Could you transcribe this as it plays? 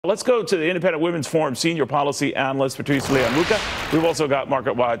Let's go to the Independent Women's Forum senior policy analyst Patrice Leon-Mucca. We've also got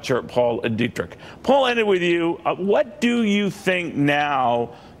market watcher Paul Dietrich. Paul, ended with you. What do you think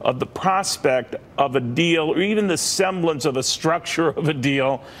now of the prospect of a deal, or even the semblance of a structure of a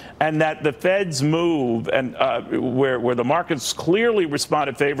deal, and that the Fed's move, and where the markets clearly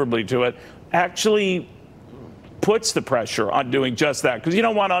responded favorably to it, actually puts the pressure on doing just that? Because you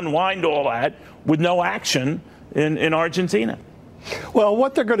don't want to unwind all that with no action in Argentina. Well,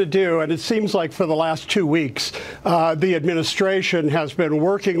 what they're going to do, and it seems like for the last 2 weeks, the administration has been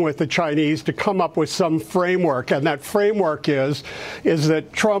working with the Chinese to come up with some framework. And that framework is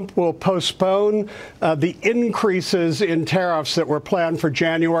that Trump will postpone the increases in tariffs that were planned for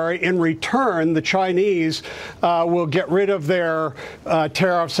January. In return, the Chinese will get rid of their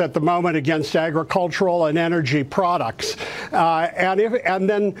tariffs at the moment against agricultural and energy products. But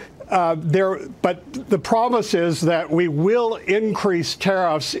the promise is that we will increase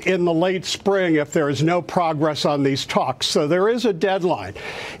tariffs in the late spring if there is no progress on these talks. So there is a deadline.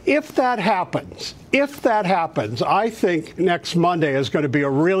 If that happens, I think next Monday is going to be a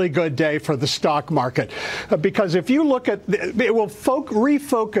really good day for the stock market, because if you look at it will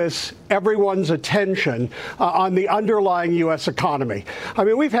refocus everyone's attention on the underlying U.S. economy. I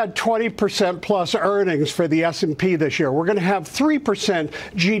mean, we've had 20% plus earnings for the S&P this year. We're going to have 3%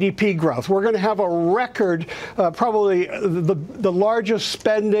 GDP growth. We're going to have a record, probably the largest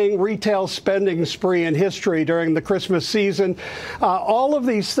retail spending spree in history during the Christmas season. All of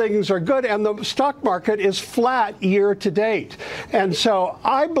these things are good, and the stock market is flat year to date. And so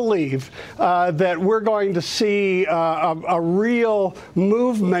I believe that we're going to see a real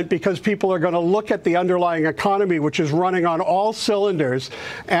movement, because people are going to look at the underlying economy, which is running on all cylinders.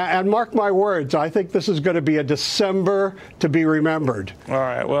 And mark my words, I think this is going to be a December to be remembered. All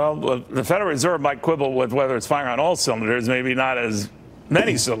right. Well, the Federal Reserve might quibble with whether it's firing on all cylinders, maybe not as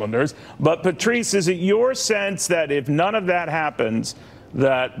many cylinders. But Patrice, is it your sense that if none of that happens,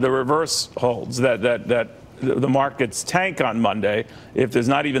 that the reverse holds, that the markets tank on Monday if there's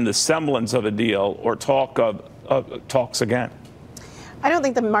not even the semblance of a deal or talk of talks again? I don't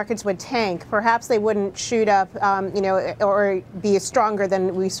think the markets would tank. Perhaps they wouldn't shoot up, or be stronger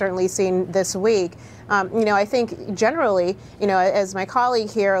than we've certainly seen this week. I think generally, as my colleague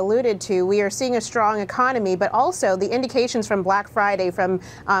here alluded to, we are seeing a strong economy, but also the indications from Black Friday, from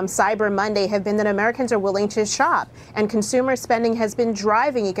Cyber Monday, have been that Americans are willing to shop, and consumer spending has been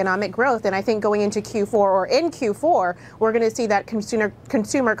driving economic growth. And I think going into Q4, or in Q4, we're going to see that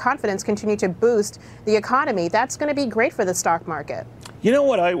consumer confidence continue to boost the economy. That's going to be great for the stock market. You know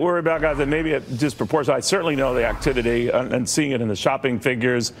what I worry about, guys, that maybe it disproportionate. I certainly know the activity and seeing it in the shopping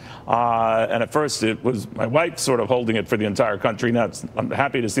figures. And at first it was my wife sort of holding it for the entire country. Now I'm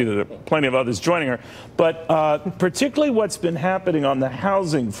happy to see that there are plenty of others joining her. But particularly what's been happening on the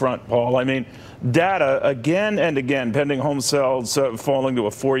housing front, Paul. I mean, data again and again, pending home sales falling to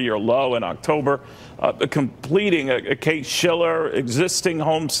a 4-year low in October, completing a Case-Shiller, existing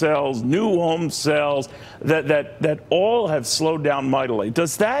home sales, new home sales, that all have slowed down mightily.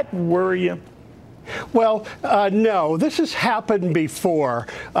 Does that worry you? Well, no, this has happened before,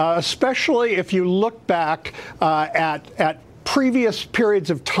 especially if you look back at previous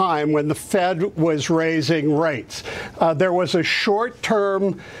periods of time when the Fed was raising rates. There was a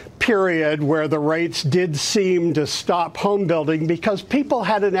short-term period where the rates did seem to stop home building, because people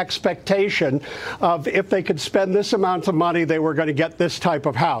had an expectation of if they could spend this amount of money, they were going to get this type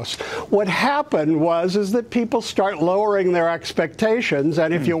of house. What happened is that people start lowering their expectations,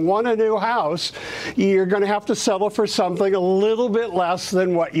 and if you want a new house, you're going to have to settle for something a little bit less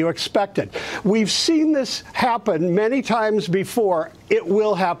than what you expected. We've seen this happen many times before. It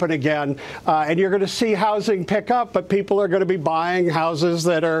will happen again, and you're going to see housing pick up, but people are going to be buying houses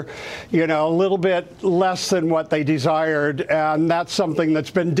that are, a little bit less than what they desired, and that's something that's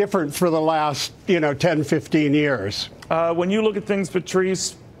been different for the last, 10, 15 years. When you look at things,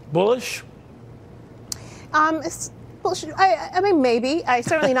 Patrice, bullish? I mean, maybe. I'm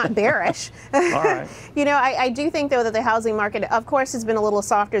certainly not bearish. All right. I do think, though, that the housing market, of course, has been a little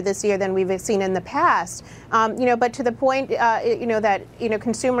softer this year than we've seen in the past. But to the point, that,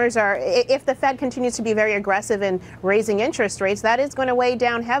 consumers are, if the Fed continues to be very aggressive in raising interest rates, that is going to weigh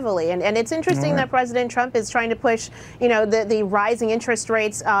down heavily. And it's interesting that President Trump is trying to push, the rising interest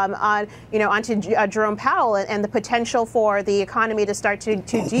rates onto Jerome Powell, and the potential for the economy to start to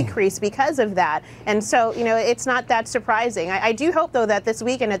decrease because of that. And so, it's not that surprising. I do hope, though, that this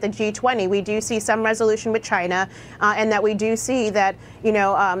weekend at the G20 we do see some resolution with China, and that we do see that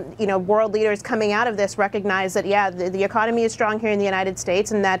world leaders coming out of this recognize that the economy is strong here in the United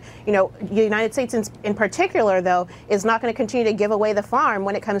States, and that the United States in particular, though, is not going to continue to give away the farm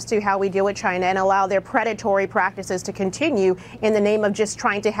when it comes to how we deal with China and allow their predatory practices to continue in the name of just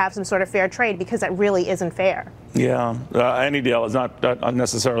trying to have some sort of fair trade, because that really isn't fair. Yeah, any deal is not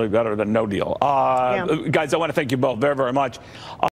necessarily better than no deal. Guys, I want to thank you both very, very much.